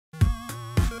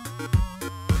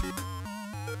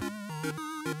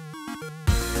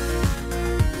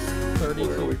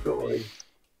boy.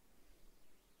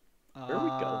 Where we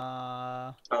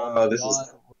go? This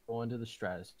is... We're going to the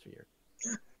stratosphere.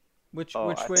 Which Oh,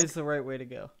 way is the right way to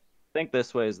go? I think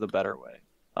this way is the better way.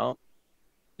 Oh,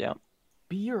 yeah.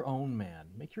 Be your own man.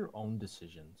 Make your own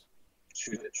decisions.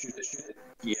 Shoot it, shoot it, shoot it.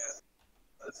 Yeah.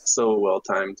 That's so well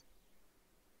timed.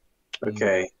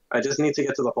 Okay. I just need to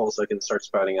get to the hole so I can start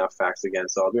spouting off facts again,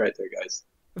 so I'll be right there, guys.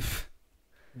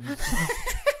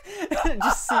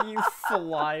 Just see you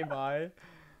fly by.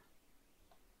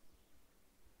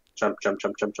 Jump, jump,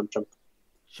 jump, jump, jump, jump.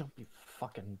 Jump, you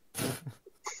fucking...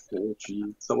 Oh,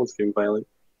 gee. Someone's getting violent.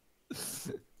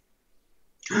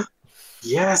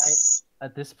 Yes!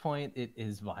 At this point, it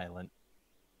is violent.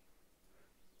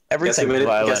 Everything's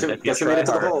violent. Guess who made it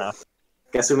to the hole? Enough.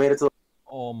 Guess who made it to the...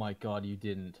 Oh my god, you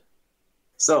didn't.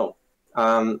 So,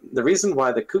 the reason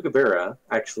why the kookaburra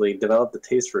actually developed the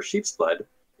taste for sheep's blood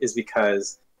is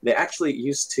because they actually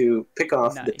used to pick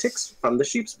off the ticks from the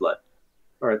sheep's blood.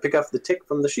 Or pick off the tick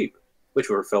from the sheep, which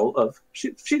were full of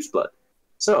sheep's blood.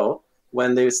 So,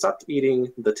 when they stopped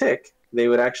eating the tick, they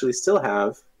would actually still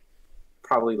have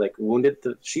probably like wounded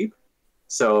the sheep.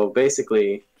 So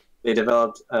basically, they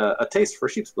developed a taste for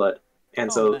sheep's blood.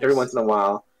 And so every once in a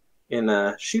while, in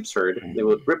a sheep's herd, they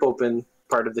would rip open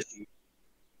part of the sheep.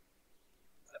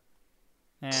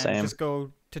 And Same. just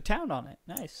go to town on it.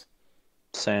 Nice.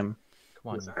 Same.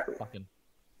 Come on, Exactly. you fucking...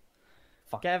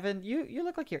 Fuck. Gavin, you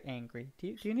look like you're angry.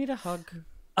 Do you need a hug?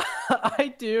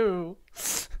 I do.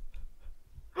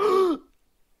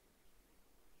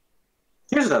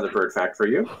 Here's another bird fact for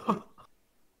you.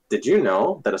 Did you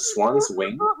know that a swan's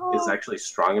wing is actually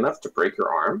strong enough to break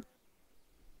your arm?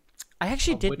 I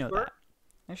actually did which know bird? that.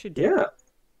 I actually did. Yeah,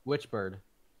 Which bird?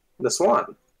 the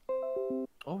swan.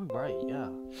 Oh, right, yeah.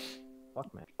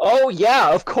 Fuck, man. Oh yeah,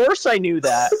 of course I knew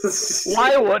that.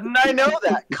 Why wouldn't I know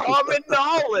that? Common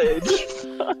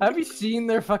knowledge. Have you seen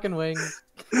their fucking wings?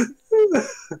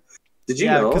 Did you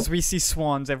Yeah, know? because we see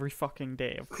swans every fucking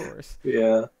day, of course.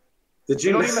 Yeah. Did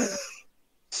you You know? don't even...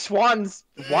 Swans.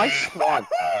 Why swans?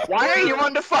 Why are you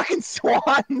on to fucking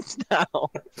swans now?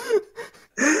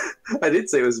 I did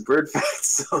say it was bird fact,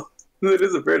 so it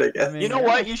is a bird, I guess. I mean, You know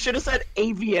what? You should have said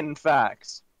avian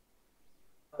facts.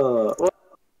 Well,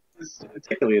 it's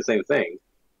technically the same thing.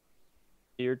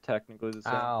 You're technically the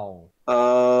same. Ow.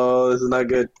 Oh, this is not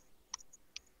good.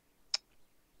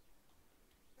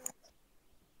 I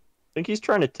think he's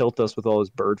trying to tilt us with all his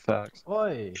bird facts.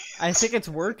 Oi. I think it's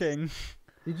working.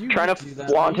 Did you Trying to just do that?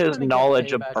 flaunt Are you his trying to get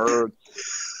knowledge of payback?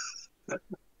 birds.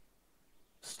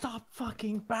 Stop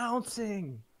fucking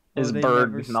bouncing. His Oh, they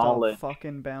bird never stop knowledge.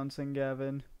 fucking bouncing,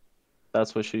 Gavin.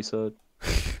 That's what she said.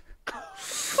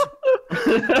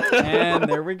 And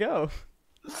there we go.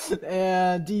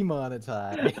 And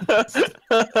demonetized.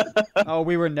 Oh,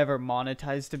 we were never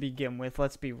monetized to begin with.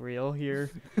 Let's be real here.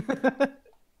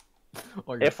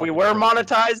 Or you're If we fucking were crazy.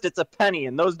 monetized, it's a penny,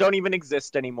 and those don't even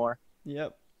exist anymore.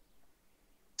 Yep.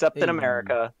 Except in Hey.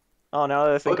 America. Oh, now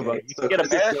that I think about it, you can get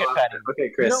Chris is American still out penny. there. Okay,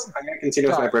 Chris, No. I'm going to continue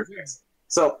with my God. bird facts.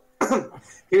 So,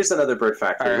 here's another bird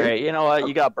fact for All you. right, you know what?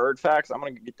 You got bird facts. I'm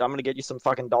gonna get you some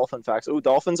fucking dolphin facts. Ooh,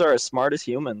 dolphins are as smart as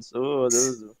humans. Ooh,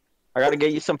 I gotta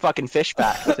get you some fucking fish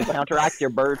facts to counteract your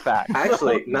bird facts.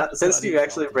 Actually, not since you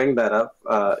actually bring that up,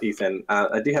 Ethan,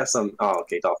 I do have some... Oh,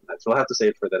 okay, dolphin facts. We'll have to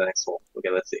save it for the next hole. Okay,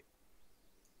 let's see.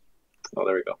 Oh,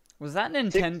 there we go. Was that an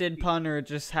intended pun or it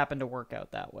just happened to work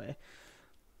out that way?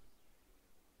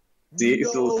 See,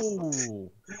 No.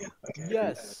 Okay,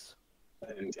 Yes.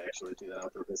 I didn't actually do that on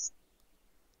purpose.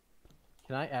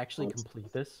 Can I actually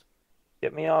complete this?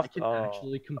 Get me I off. can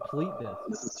actually complete this.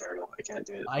 This is terrible. I can't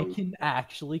do it. I can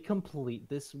actually complete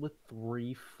this with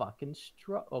 3 fucking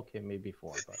Okay, maybe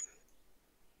 4, but...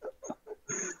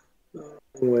 Oh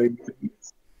my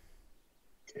goodness.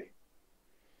 Okay.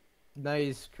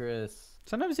 Nice, Chris.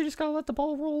 Sometimes you just gotta let the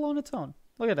ball roll on its own.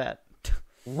 Look at that.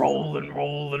 Rolling,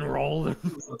 rolling, rolling.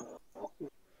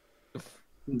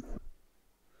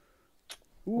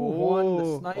 Ooh, Juan,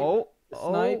 the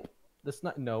snipe. The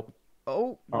snipe. Nope.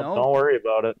 Oh, no. Don't worry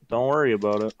about it. Don't worry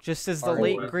about it. Just as the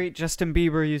Alright. late, great Justin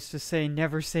Bieber used to say,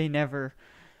 never say never.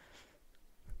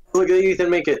 Look at Ethan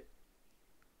make it.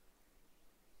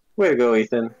 Way to go,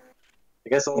 Ethan. I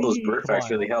guess all those bird Come facts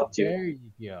on, really helped you. There you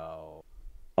go.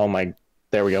 Oh my.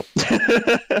 There we go.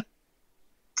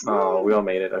 Oh, we all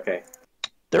made it. Okay.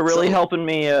 They're really helping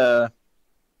me.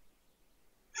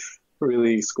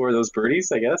 Really score those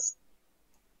birdies, I guess.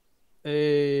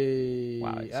 Hey,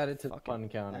 Wow, it's add it to the fucking- fun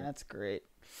counter. That's great.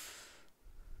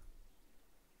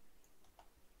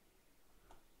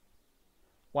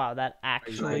 Wow, that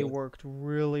actually Nice. worked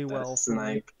really well That's for me.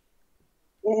 snipe.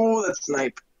 Oh, that's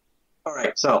snipe. All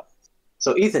right, so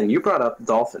So, Ethan, you brought up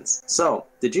dolphins. So,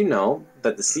 did you know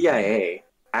that the CIA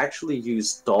actually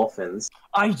used dolphins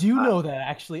I do know that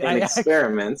actually. in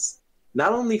experiments,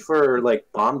 not only for like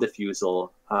bomb defusal,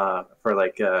 for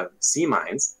like sea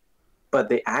mines, but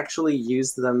they actually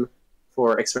used them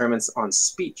for experiments on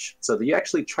speech. So you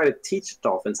actually try to teach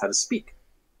dolphins how to speak.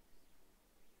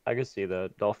 I can see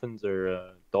that. Dolphins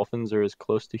are as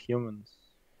close to humans.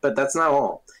 But that's not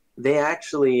all. They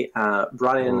actually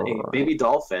brought in a baby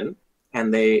dolphin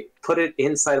and they put it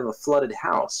inside of a flooded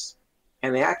house.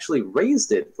 And they actually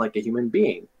raised it like a human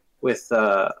being with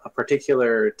a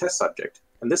particular test subject.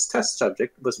 And this test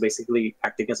subject was basically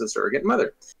acting as a surrogate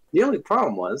mother. The only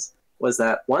problem was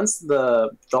that once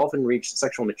the dolphin reached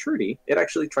sexual maturity, it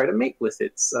actually tried to mate with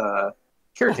its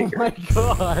caretaker.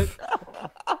 Oh my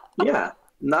god! Yeah,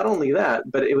 not only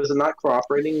that, but it was not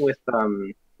cooperating with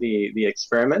the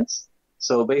experiments.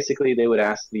 So basically, they would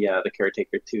ask the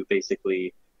caretaker to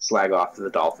basically slag off to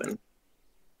the dolphin.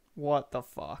 What the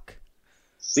fuck?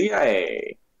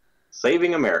 CIA,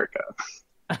 saving America.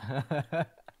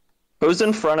 Who's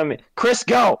in front of me? Chris,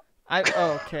 go!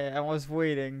 Okay, I was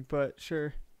waiting, but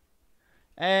sure.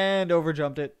 And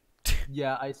overjumped it.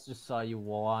 Yeah, I just saw you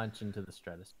launch into the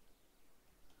stratosphere.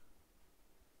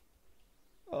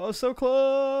 Oh, so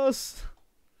close!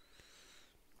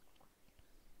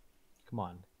 Come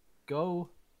on. Go.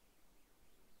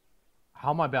 How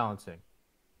am I balancing?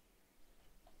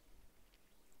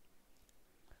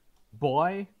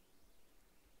 Boy.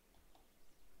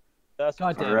 That's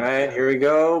God damn All it. right, here we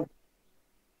go.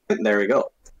 There we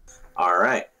go. All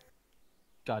right.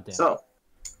 God damn. So,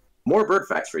 more bird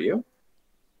facts for you.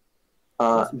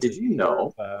 Did you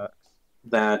know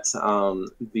that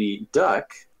the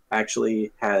duck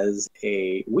actually has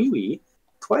a wee-wee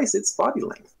twice its body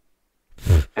length?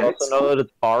 I also know that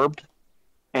it's barbed.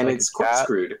 And like it's a cat?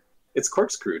 corkscrewed. It's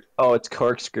corkscrewed. Oh, it's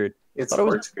corkscrewed. It's I thought it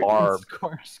was corkscrewed. barbed.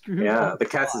 Corkscrew. Yeah, Oh, the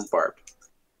cat's God. is barbed.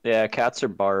 Yeah, cats are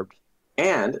barbed.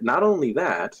 And not only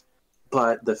that,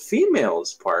 but the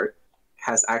female's part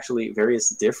has actually various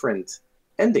different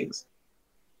endings.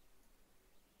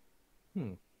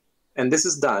 And this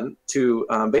is done to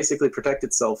basically protect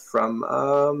itself from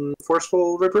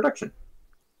forceful reproduction.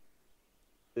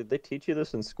 Did they teach you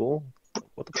this in school?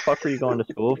 What the fuck were you going to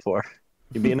school for?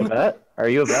 You being a vet? Are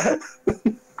you a vet?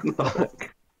 No.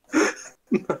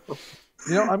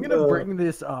 You know, I'm gonna No. bring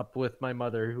this up with my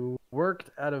mother, who worked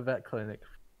at a vet clinic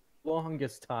for the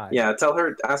longest time. Yeah,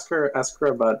 ask her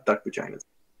about duck vaginas.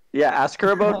 Yeah, ask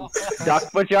her about duck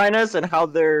vaginas and how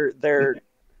their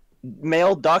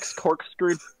male ducks'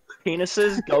 corkscrewed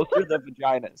penises go through the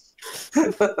vaginas.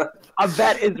 A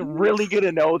vet is really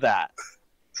gonna know that.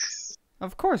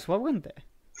 Of course, why wouldn't they?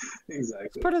 Exactly.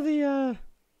 It's part of the,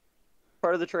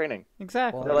 Part of the training.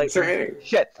 exactly. Well, They're like, Training.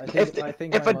 shit. I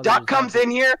think If my a mother's duck comes not- in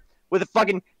here with a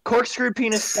fucking corkscrew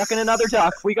penis stuck in another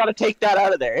duck, we gotta take that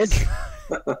out of there.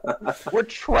 We're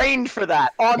trained for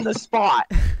that on the spot.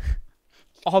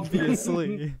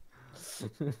 Obviously.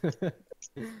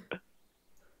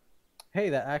 Hey,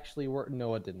 that actually worked.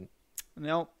 No, it didn't.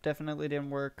 Nope, definitely didn't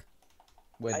work.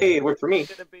 Wait, Hey, it worked for me.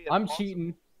 I'm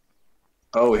cheating.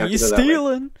 Oh, we have He's to go that way.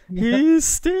 stealing. He's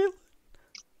stealing.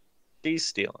 She's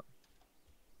stealing.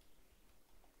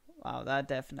 Wow, that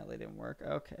definitely didn't work.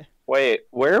 Okay. Wait,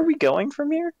 where are we going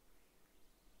from here?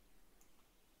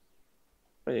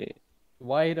 Wait.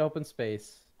 Wide open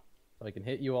space, so I can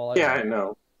hit you all. Yeah, I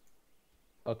know.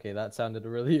 Okay, that sounded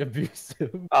really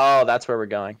abusive. Oh, that's where we're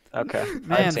going. Okay.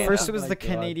 Man, seen first that. it was Oh the my God.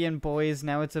 Canadian boys,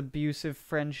 now it's abusive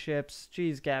friendships.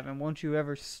 Jeez, Gavin, won't you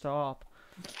ever stop?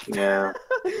 Yeah.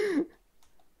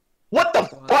 What the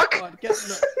fuck? God, get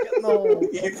in the hole.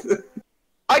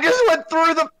 I just went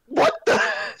through the. What the?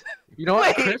 You know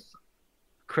what, Wait. Chris?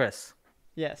 Chris,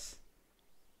 Yes.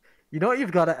 you know what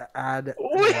you've got to add?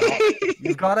 Wait.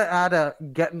 You've got to add a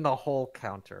get in the hole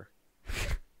counter.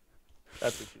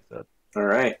 That's what she said. All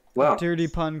right. Well, Dirty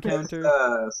pun counter.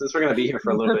 since we're gonna be here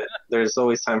for a little bit, there's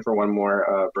always time for one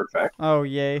more bird fact. Oh,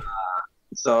 yay.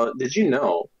 So, did you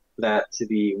know that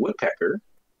the woodpecker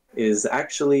is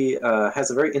actually has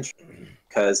a very interesting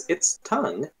because its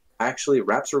tongue actually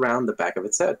wraps around the back of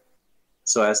its head,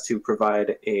 so as to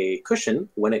provide a cushion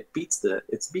when it beats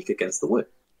its beak against the wood.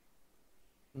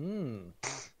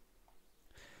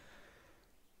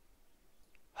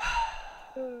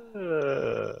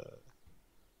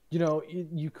 You know,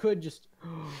 you could just,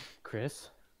 Chris.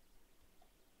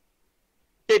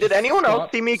 Hey, did anyone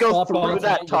else see me go through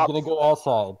that top? You're gonna go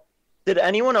outside. Did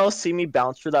anyone else see me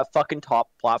bounce through that fucking top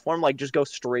platform? Like, just go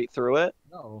straight through it?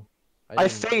 No. I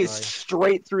didn't phased try.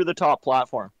 straight through the top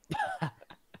platform.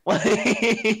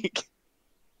 Like,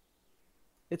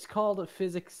 It's called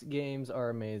Physics Games Are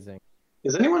Amazing.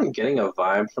 Is anyone getting a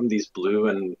vibe from these blue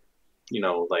and,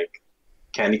 like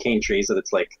candy cane trees that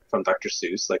it's like from Dr.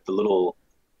 Seuss, like the little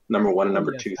number 1 and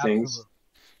number 2 things?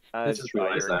 I just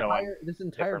realized that. This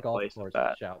entire golf course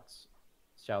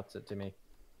shouts it to me.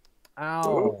 Oh,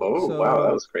 Ow! So- wow,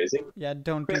 that was crazy. Yeah,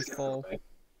 don't do full.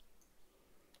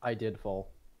 I did fall.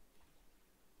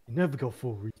 You never go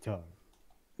full retard.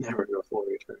 Never go full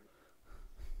return.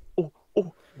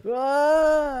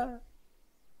 Ah!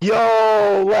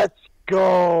 Yo, let's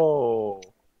go.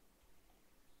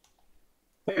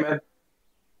 Hey, man.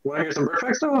 Want to hear some bird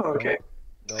facts? Oh, okay.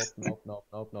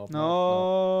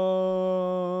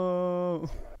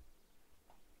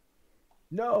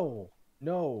 Nope.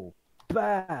 No.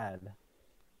 Bad.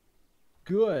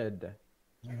 Good.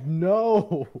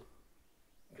 No.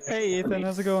 Hey, Ethan,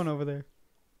 how's it going over there?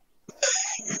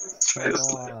 Try to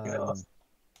slap me off.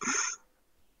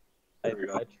 I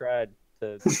tried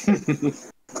to.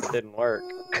 It didn't work.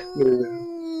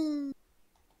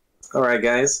 All right,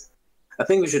 guys. I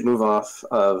think we should move off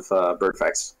of bird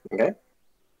facts. Okay.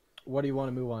 What do you want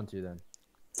to move on to then?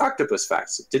 Octopus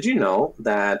facts. Did you know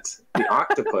that the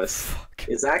octopus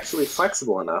is actually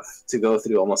flexible enough to go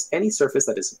through almost any surface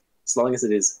that is, as long as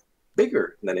it is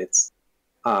bigger than its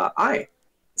eye?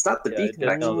 It's not the beak that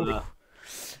actually.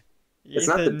 It's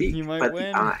not the Ethan, beak, you might but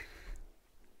win. the eye.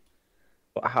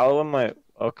 How am I?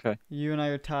 Okay. You and I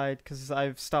are tied because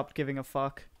I've stopped giving a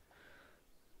fuck.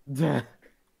 I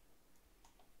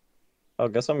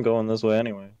guess I'm going this way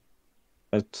anyway.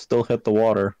 I still hit the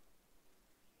water.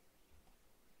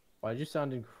 Why'd you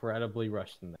sound incredibly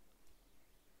rushed in there?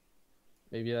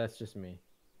 Maybe that's just me.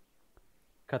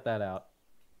 Cut that out.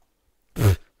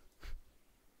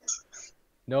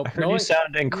 Nope. I heard you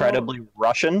sound incredibly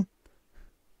Russian.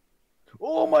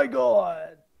 Oh my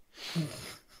god!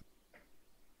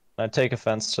 I take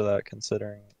offense to that,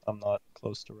 considering I'm not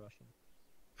close to Russian.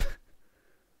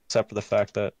 Except for the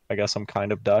fact that I guess I'm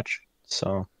kind of Dutch,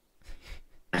 so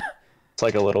it's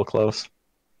like a little close,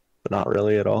 but not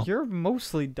really at all. You're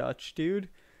mostly Dutch, dude.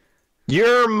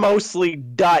 You're mostly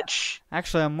Dutch.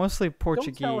 Actually, I'm mostly Don't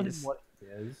tell him Portuguese. what he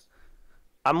is.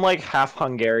 I'm like half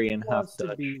Hungarian, He half wants to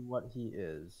Dutch. be what he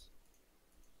is.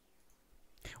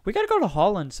 We gotta go to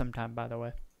Holland sometime, by the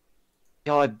way.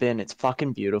 Yo, I've been. It's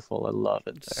fucking beautiful. I love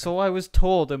it there. So I was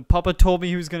told, and Papa told me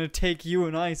he was gonna take you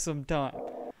and I sometime.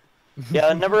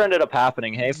 Yeah, it never ended up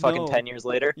happening. Hey, fucking No. 10 years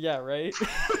later. Yeah, right?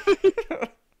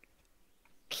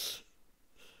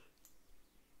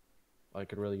 I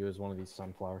could really use one of these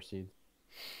sunflower seeds.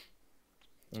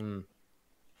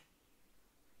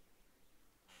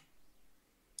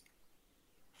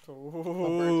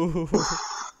 Ooh.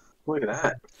 Look at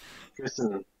that. Chris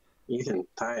and Ethan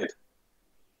tied.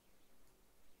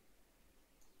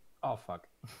 Oh fuck.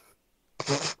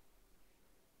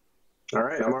 All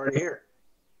right, I'm already here.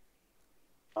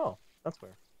 Oh, that's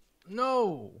weird.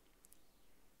 No.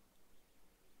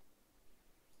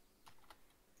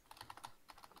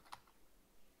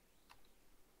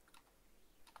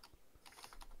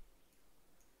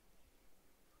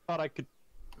 Thought I could.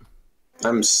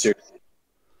 I'm serious.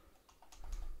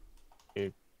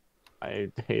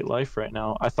 I hate life right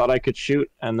now. I thought I could shoot,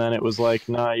 and then it was like,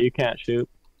 nah, you can't shoot.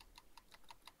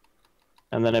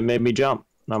 And then it made me jump.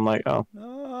 And I'm like, oh.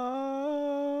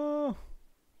 No.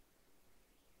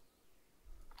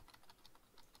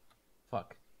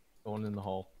 Fuck. Going in the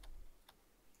hole.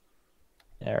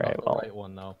 All right, Not the well. right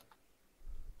one though.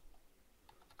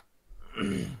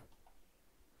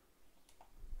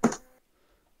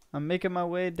 I'm making my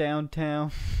way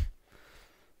downtown.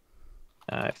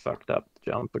 I fucked up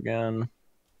the jump again.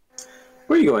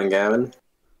 Where are you going, Gavin?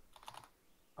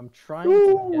 I'm trying Ooh, to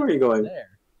get where are you going?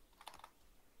 there.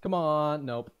 Come on.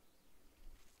 Nope.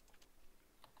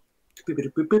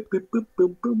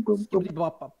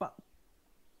 Skibbity-bop-bop-bop.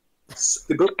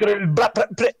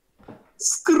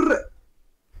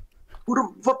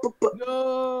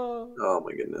 No. Oh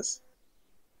my goodness.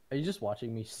 Are you just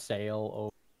watching me sail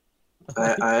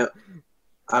over?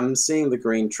 I'm seeing the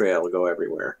green trail go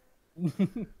everywhere.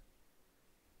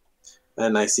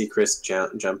 And I see Chris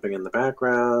jumping in the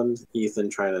background, Ethan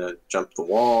trying to jump the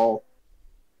wall.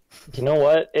 You know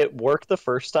what? It worked the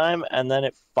first time, and then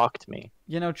it fucked me.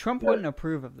 You know, Trump wouldn't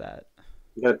approve of that.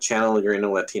 You gotta channel your inner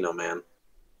Latino man.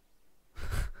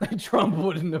 Trump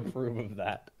wouldn't approve of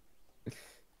that.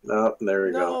 Oh, there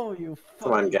we go. No, you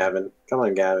Come on, fucking... Gavin. Come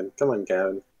on, Gavin. Come on,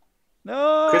 Gavin.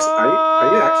 No. Chris,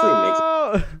 are you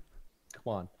actually making?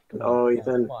 Come on. Oh,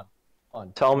 Ethan. Come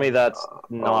on. Tell me that's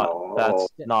not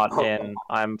Oh. in.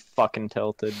 I'm fucking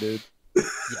tilted, dude.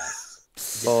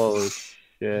 Yes. Holy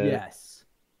shit. Yes.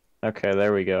 Okay,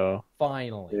 there we go.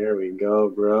 Finally. There we go,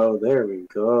 bro. There we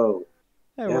go.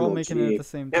 Hey, we're all making it at the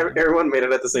same time. Everyone made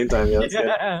it at the same time. Yeah, that's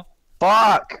good.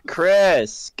 Fuck,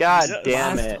 Chris. God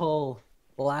damn Last it. hole.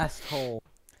 Last hole.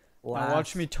 Now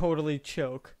watch me totally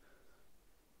choke.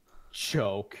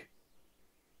 Choke.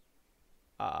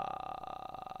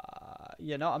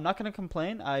 You know, I'm not gonna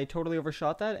complain. I totally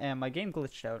overshot that, and my game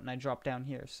glitched out, and I dropped down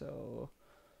here. So.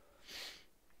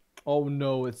 Oh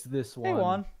no, it's this one. Hey,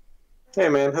 Juan. Hey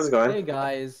man, how's it going? Hey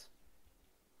guys.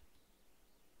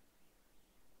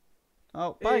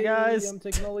 Oh, bye guys. I'm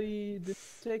taking the lead.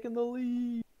 Taking the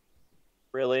lead.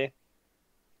 Really?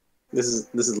 This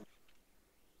is.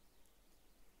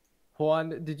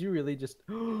 Juan, did you really just?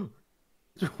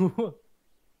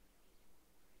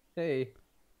 Hey.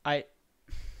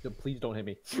 Please don't hit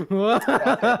me.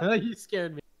 You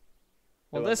scared me.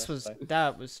 Well,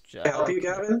 that was just. Can I help you,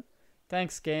 Gavin?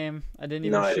 Thanks, game. I didn't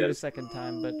even shoot a second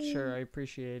time, but sure, I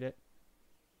appreciate it.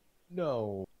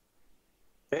 No.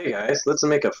 Hey guys, let's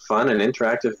make a fun and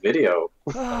interactive video.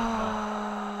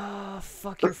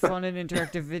 Fuck your fun and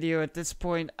interactive video at this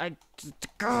point. Same.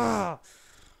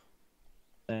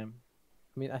 I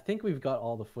mean, I think we've got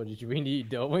all the footage we need,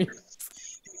 don't we?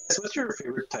 What's your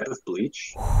favorite type of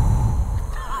bleach?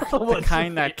 The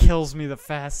kind that kills me the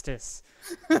fastest.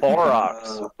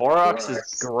 Borax. Borax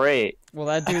is great. Will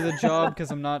that do the job?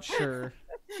 Because I'm not sure.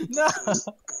 No.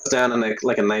 Down in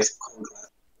like a nice cold glass.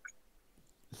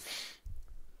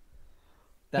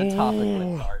 That topic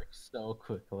went dark so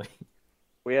quickly.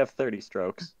 We have 30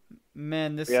 strokes.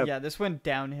 Man, this went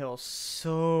downhill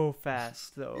so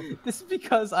fast though. This is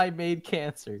because I made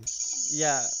cancer.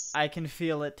 Yeah, I can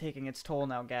feel it taking its toll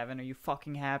now, Gavin. Are you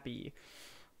fucking happy?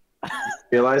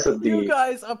 Realize that You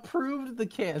guys approved the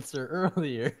cancer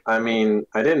earlier. I mean,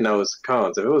 I didn't know it was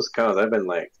cones. If it was cones, I'd been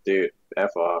like, dude,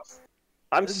 F off.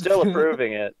 I'm still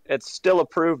approving it. It's still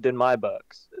approved in my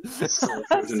books. See,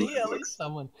 at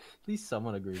least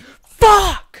someone agreed.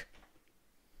 Fuck!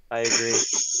 I agree.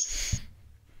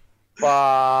 Fuck!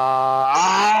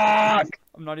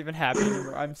 I'm not even happy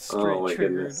anymore. I'm straight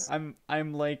triggered. Goodness.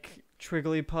 I'm like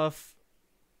Trigglypuff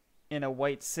in a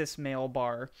white cis male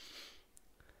bar.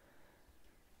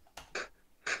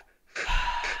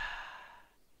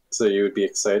 So you would be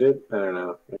excited? I don't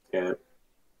know. I can't.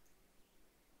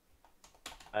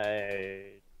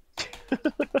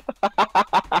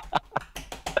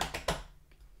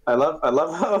 I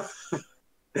love how.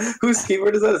 Whose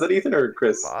keyword is that? Is that Ethan or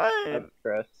Chris? That's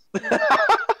Chris.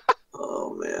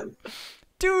 Oh man.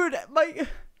 Dude, my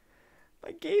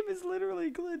game is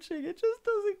literally glitching. It just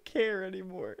doesn't care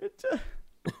anymore. It just...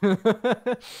 I'm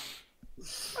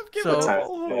giving up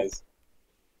all hope.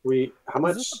 How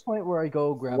much? Is this the point where I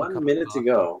go grab 1 minute to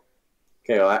go.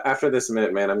 Okay, well, after this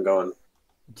minute, man, I'm going.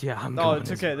 Yeah, I'm No, going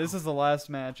it's as okay. well. This is the last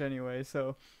match anyway,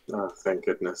 so. Oh, thank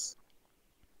goodness.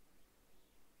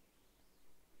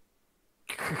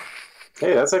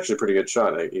 Hey, that's actually a pretty good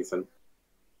shot, Ethan.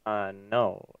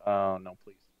 No. No,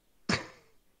 please.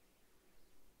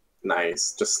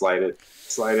 Nice. Just slide it.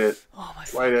 Slide it. Oh my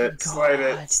Slide it. God. Slide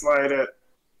it. Slide it.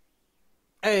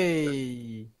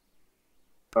 Hey.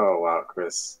 Oh, wow,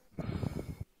 Chris.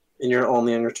 And you're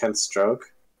only on your 10th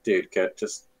stroke? Dude,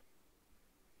 just...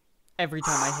 Every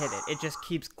time I hit it, it just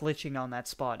keeps glitching on that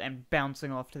spot and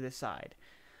bouncing off to the side.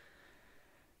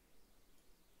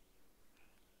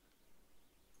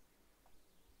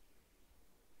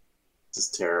 This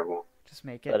is terrible. Just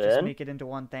make it into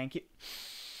one. Thank you.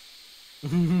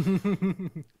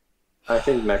 I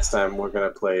think next time we're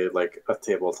gonna play, like, a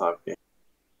tabletop game.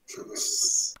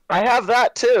 I have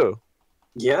that too.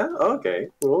 Yeah? Okay.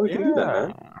 Well, we can do that,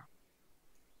 man.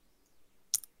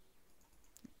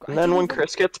 And then when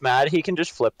Chris gets mad, he can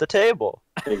just flip the table.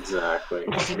 Exactly.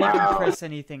 I didn't even press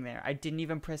anything there. I didn't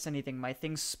even press anything. My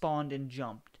thing spawned and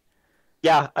jumped.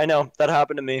 Yeah, I know. That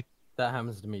happened to me. That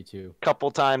happens to me too. Couple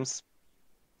times.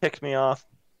 Picked me off.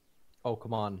 Oh,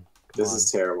 come on. This is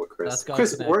terrible, Chris. That's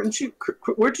Chris, connect.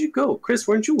 where'd you go? Chris,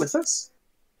 weren't you with us?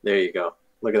 There you go.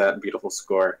 Look at that beautiful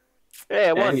score. Hey,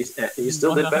 I won. And you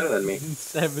still did better than me.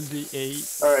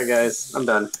 78. All right, guys, I'm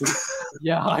done.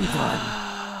 Yeah, I'm done.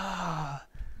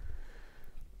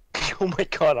 Oh my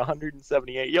god,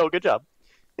 178. Yo, good job.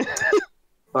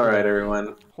 All right,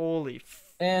 everyone. Holy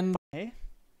And Hey?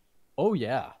 oh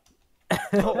yeah.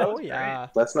 Oh yeah.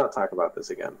 Let's not talk about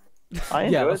this again. I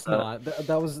Yeah, enjoyed let's that. not.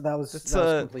 That was Let's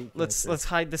complete. let's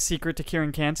hide the secret to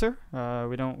curing cancer.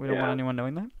 We don't want anyone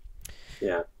knowing that.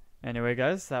 Yeah. Anyway,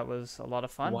 guys, that was a lot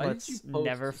of fun. Why did Let's you post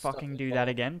never stuff fucking do involved- that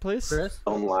again, please. Chris,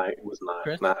 Don't lie. It was not.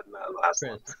 Chris? Not last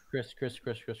one. Chris.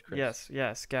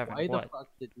 Yes, Gavin. Why What? the fuck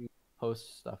did you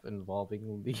post stuff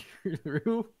involving Lee?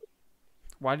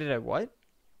 Why did I what?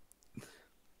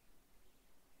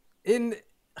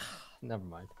 Never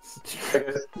mind.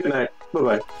 Okay, good night. Bye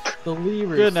bye. The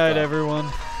Lever Good night, stuff. everyone.